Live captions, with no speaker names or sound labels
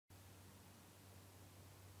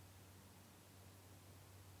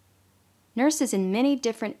Nurses in many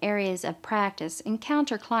different areas of practice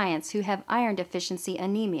encounter clients who have iron deficiency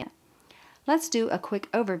anemia. Let's do a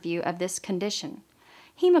quick overview of this condition.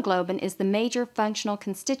 Hemoglobin is the major functional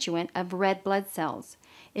constituent of red blood cells.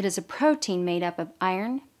 It is a protein made up of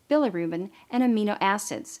iron, bilirubin, and amino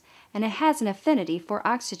acids, and it has an affinity for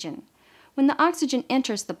oxygen. When the oxygen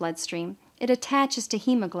enters the bloodstream, it attaches to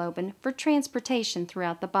hemoglobin for transportation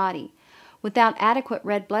throughout the body. Without adequate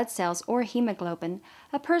red blood cells or hemoglobin,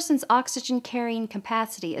 a person's oxygen-carrying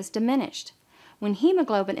capacity is diminished. When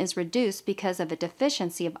hemoglobin is reduced because of a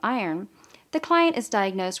deficiency of iron, the client is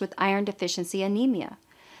diagnosed with iron deficiency anemia.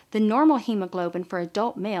 The normal hemoglobin for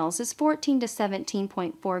adult males is 14 to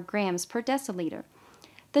 17.4 grams per deciliter.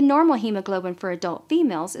 The normal hemoglobin for adult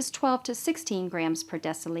females is 12 to 16 grams per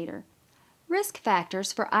deciliter. Risk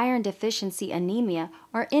factors for iron deficiency anemia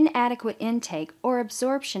are inadequate intake or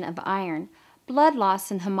absorption of iron, blood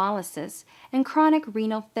loss and hemolysis, and chronic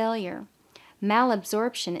renal failure.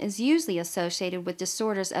 Malabsorption is usually associated with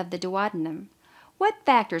disorders of the duodenum. What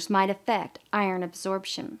factors might affect iron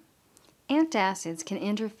absorption? Antacids can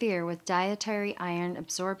interfere with dietary iron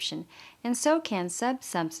absorption, and so can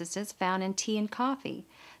substances found in tea and coffee.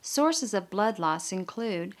 Sources of blood loss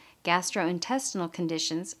include gastrointestinal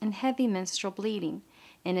conditions and heavy menstrual bleeding.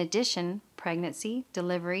 In addition, pregnancy,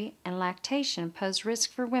 delivery, and lactation pose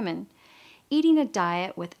risk for women. Eating a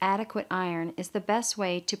diet with adequate iron is the best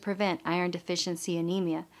way to prevent iron deficiency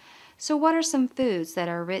anemia. So what are some foods that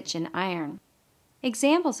are rich in iron?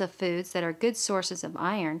 Examples of foods that are good sources of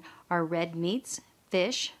iron are red meats,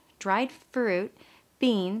 fish, dried fruit,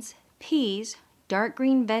 beans, peas, dark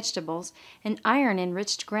green vegetables, and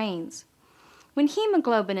iron-enriched grains. When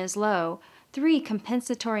hemoglobin is low, 3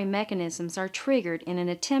 compensatory mechanisms are triggered in an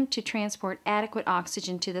attempt to transport adequate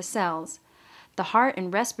oxygen to the cells. The heart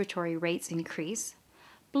and respiratory rates increase.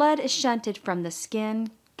 Blood is shunted from the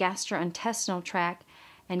skin, gastrointestinal tract,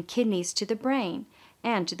 and kidneys to the brain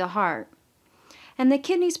and to the heart. And the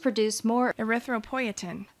kidneys produce more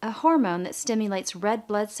erythropoietin, a hormone that stimulates red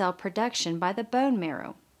blood cell production by the bone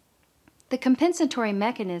marrow. The compensatory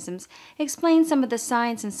mechanisms explain some of the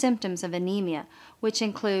signs and symptoms of anemia, which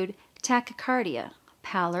include tachycardia,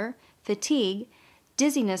 pallor, fatigue,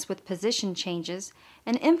 dizziness with position changes,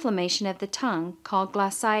 and inflammation of the tongue called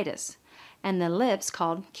glossitis, and the lips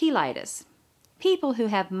called cheilitis. People who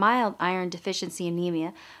have mild iron deficiency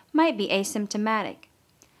anemia might be asymptomatic.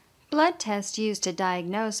 Blood tests used to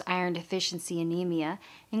diagnose iron deficiency anemia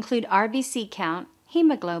include RBC count,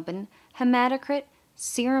 hemoglobin, hematocrit,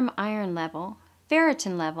 serum iron level,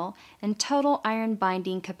 ferritin level, and total iron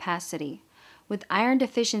binding capacity. With iron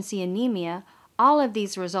deficiency anemia, all of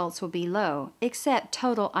these results will be low, except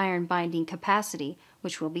total iron binding capacity,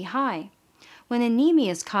 which will be high. When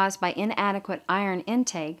anemia is caused by inadequate iron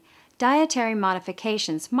intake, dietary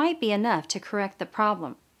modifications might be enough to correct the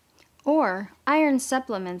problem. Or iron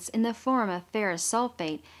supplements in the form of ferrous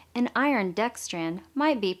sulfate and iron dextran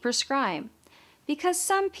might be prescribed. Because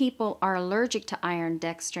some people are allergic to iron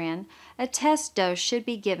dextran, a test dose should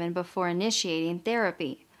be given before initiating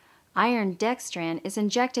therapy. Iron dextran is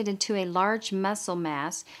injected into a large muscle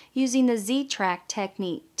mass using the Z-track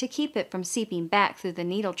technique to keep it from seeping back through the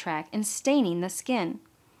needle track and staining the skin.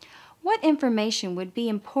 What information would be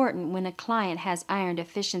important when a client has iron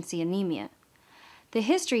deficiency anemia? The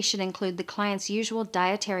history should include the client's usual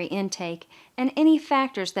dietary intake and any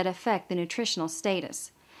factors that affect the nutritional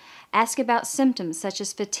status. Ask about symptoms such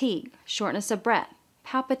as fatigue, shortness of breath,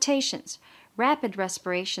 palpitations, rapid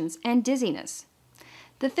respirations, and dizziness.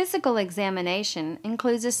 The physical examination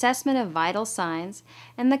includes assessment of vital signs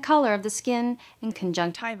and the color of the skin and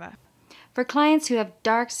conjunctiva. For clients who have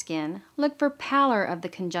dark skin, look for pallor of the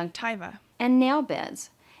conjunctiva and nail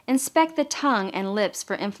beds. Inspect the tongue and lips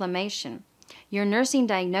for inflammation. Your nursing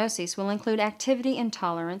diagnoses will include activity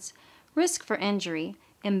intolerance, risk for injury,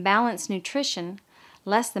 imbalanced nutrition,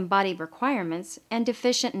 less than body requirements, and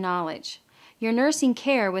deficient knowledge. Your nursing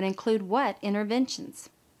care would include what interventions?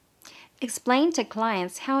 Explain to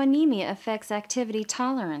clients how anemia affects activity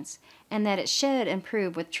tolerance and that it should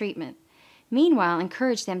improve with treatment. Meanwhile,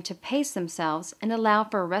 encourage them to pace themselves and allow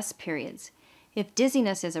for rest periods. If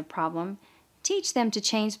dizziness is a problem, teach them to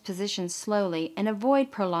change positions slowly and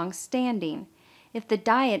avoid prolonged standing. If the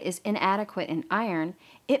diet is inadequate in iron,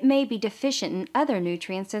 it may be deficient in other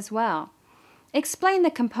nutrients as well. Explain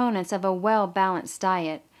the components of a well-balanced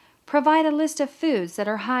diet. Provide a list of foods that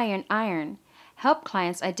are high in iron. Help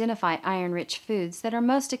clients identify iron-rich foods that are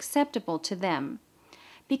most acceptable to them.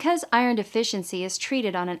 Because iron deficiency is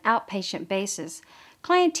treated on an outpatient basis,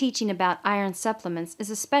 client teaching about iron supplements is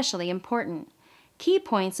especially important. Key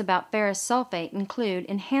points about ferrous sulfate include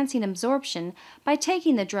enhancing absorption by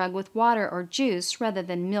taking the drug with water or juice rather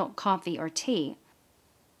than milk, coffee, or tea.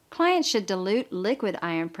 Clients should dilute liquid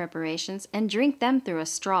iron preparations and drink them through a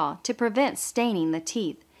straw to prevent staining the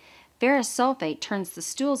teeth. Ferrous sulfate turns the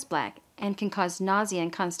stools black and can cause nausea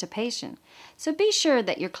and constipation, so be sure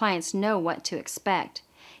that your clients know what to expect.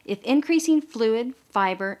 If increasing fluid,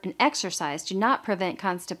 fiber, and exercise do not prevent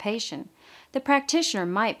constipation, the practitioner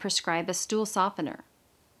might prescribe a stool softener.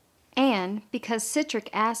 And because citric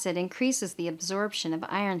acid increases the absorption of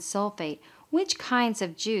iron sulfate, which kinds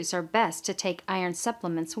of juice are best to take iron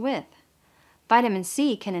supplements with? Vitamin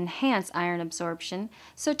C can enhance iron absorption,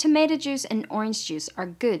 so tomato juice and orange juice are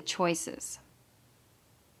good choices.